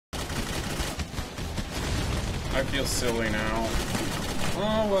I feel silly now.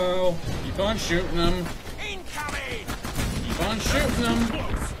 Oh well. Keep on shooting them. Incoming! Keep on shooting them.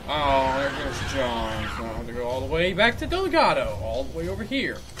 Oh, there goes John. So I have to go all the way back to Delgado. All the way over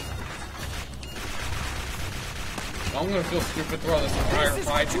here. I'm gonna feel stupid throughout this entire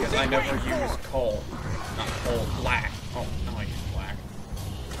fight because I never use coal. Not coal, black. Oh, now I use black.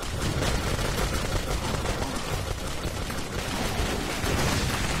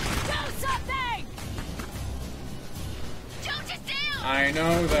 Do something! Jones is down! I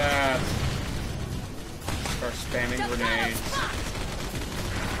know that. Start spamming grenades.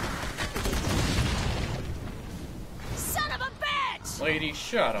 Son of a bitch! Lady,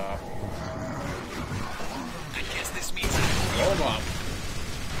 shut up. I guess this means I Blow him up.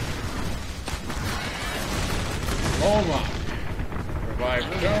 Blow him up. Revive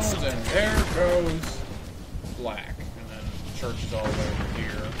Jones, and there goes black. And then church is all the way over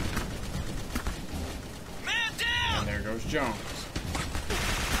here. man down. And there goes Jones.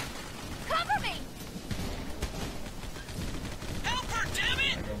 Cover me! Help her, damn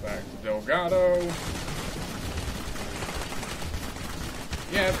it! I go back to Delgado.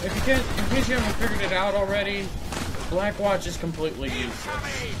 Yeah, if you can't, in case you haven't figured it out already, Black Watch is completely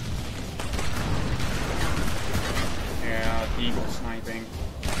useless. Yeah, eagle sniping.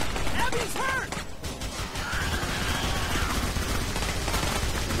 Abby's hurt!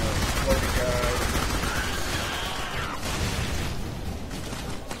 Floaty guy.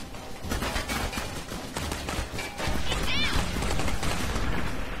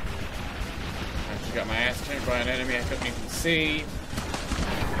 I just got my ass kicked by an enemy I couldn't even see.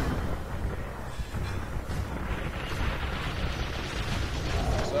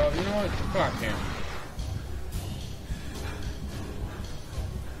 So, you know what? Fuck him.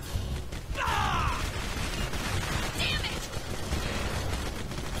 Damn it!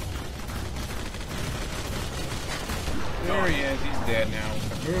 There he is. He's dead now.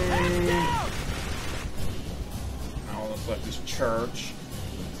 Boom. Now all that's left is church.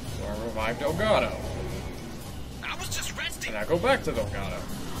 So I revive Delgado. I was just resting. And I go back to Delgado.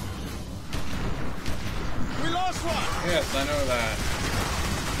 We lost one! Yes, I know that.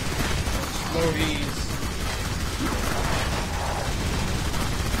 Floaties.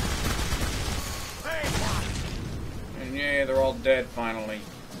 And yay, they're all dead finally.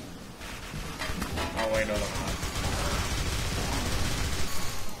 Oh wait, no, they're not.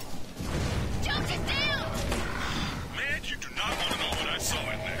 Jones is down! Man, you do not want to know what I saw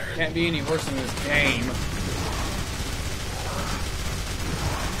in there. Can't be any worse in this game.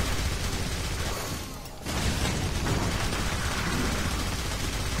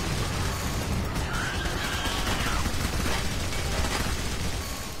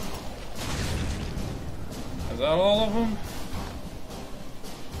 Is that all of them?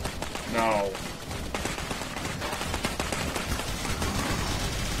 No.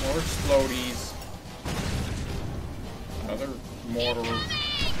 More explodies. Another mortar.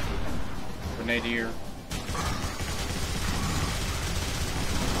 Grenadier.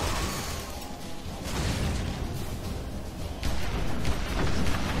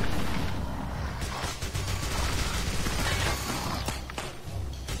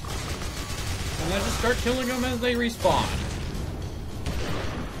 And then just start killing them as they respawn.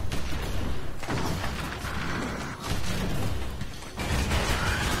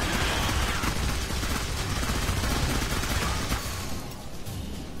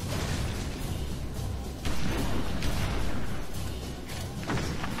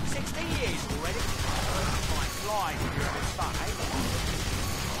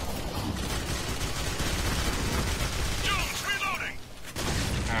 Jones, reloading.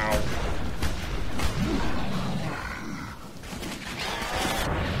 Ow.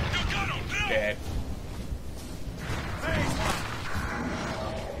 Delgado, down. Dead. I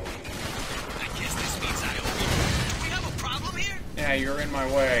guess this means I owe you. Do we have a problem here? Yeah, you're in my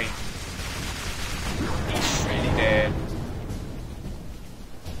way. He's pretty dead.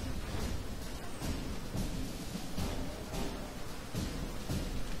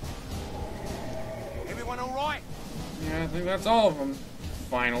 Everyone alright? Yeah, I think that's all of them.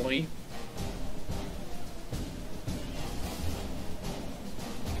 Finally.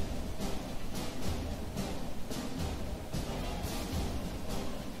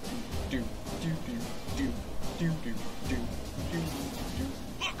 Do, do, do, do, do, do, do, do, do,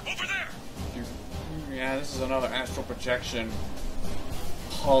 Look, over there. do. Yeah, this is another astral projection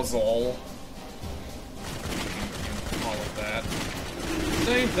puzzle. All of that.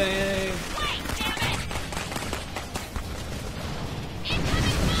 Same thing. Wait, damn it!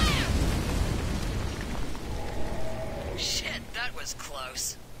 Incoming fire! Shit, that was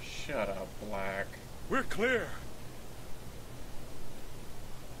close. Shut up, Black. We're clear.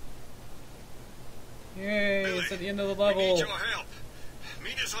 Yay, Billy, it's at the end of the we need level. your help.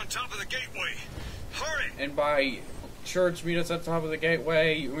 Meet us on top of the gateway. Hurry! And by church, meet us at the top of the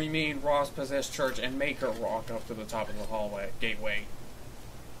gateway, we mean Ross possessed church and make her walk up to the top of the hallway, gateway.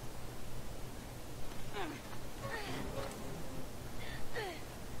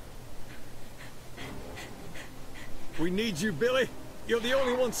 We need you, Billy. You're the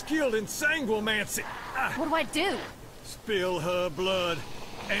only one skilled in sanguimancy. What do I do? Spill her blood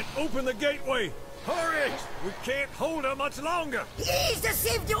and open the gateway. Hurry! We can't hold her much longer. Please, I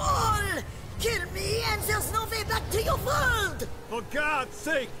saved you all! Kill me and there's no way back to your world! For God's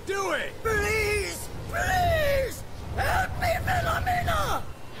sake, do it! Please! Please! Help me, Philomena!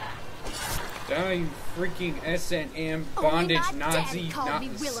 Die, you freaking S&M Only bondage my Nazi, dad called me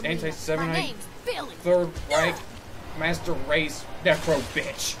Wilhelmina. My anti-Semite, name's Billy. Third Reich, Master Race,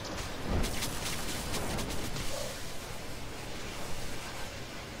 necro-bitch.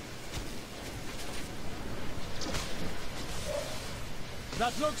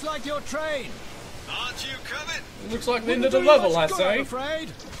 That looks like your train. Aren't you coming? It looks like the end Wouldn't of the do you level, I much good, I'm say. afraid.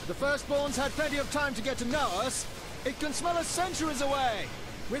 The firstborns had plenty of time to get to know us. It can smell us centuries away.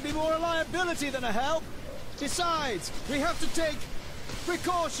 We'd be more a liability than a help. Besides, we have to take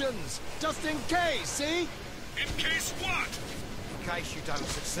precautions, just in case, see? In case what? In case you don't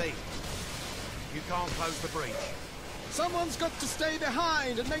succeed. You can't close the breach. Someone's got to stay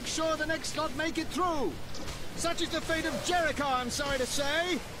behind and make sure the next lot make it through. Such is the fate of Jericho, I'm sorry to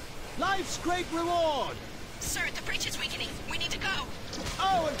say. Life's great reward. Sir, the breach is weakening. We need to go.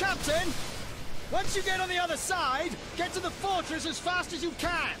 Oh, and Captain, once you get on the other side, get to the fortress as fast as you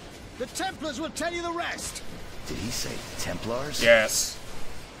can. The Templars will tell you the rest. Did he say Templars? Yes.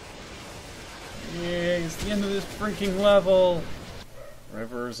 Yay, it's the end of this freaking level.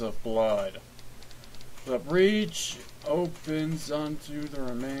 Rivers of blood. The breach opens onto the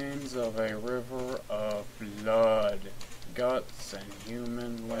remains of a river of blood. Guts and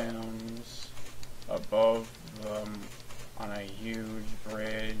human limbs. Above them, on a huge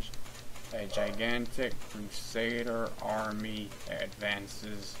bridge, a gigantic crusader army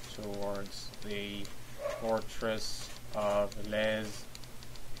advances towards the fortress of Les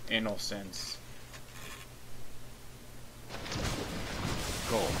Innocents.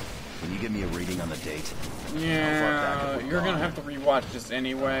 Cole, can you give me a reading on the date? Yeah, you're gonna have to rewatch this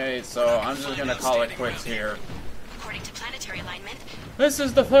anyway, so I'm just gonna call it quits here. According to planetary alignment, This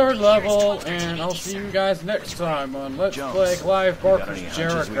is the third level, and I'll see you guys next time on Let's Play Clive Barker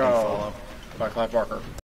Jericho by Clive Barker.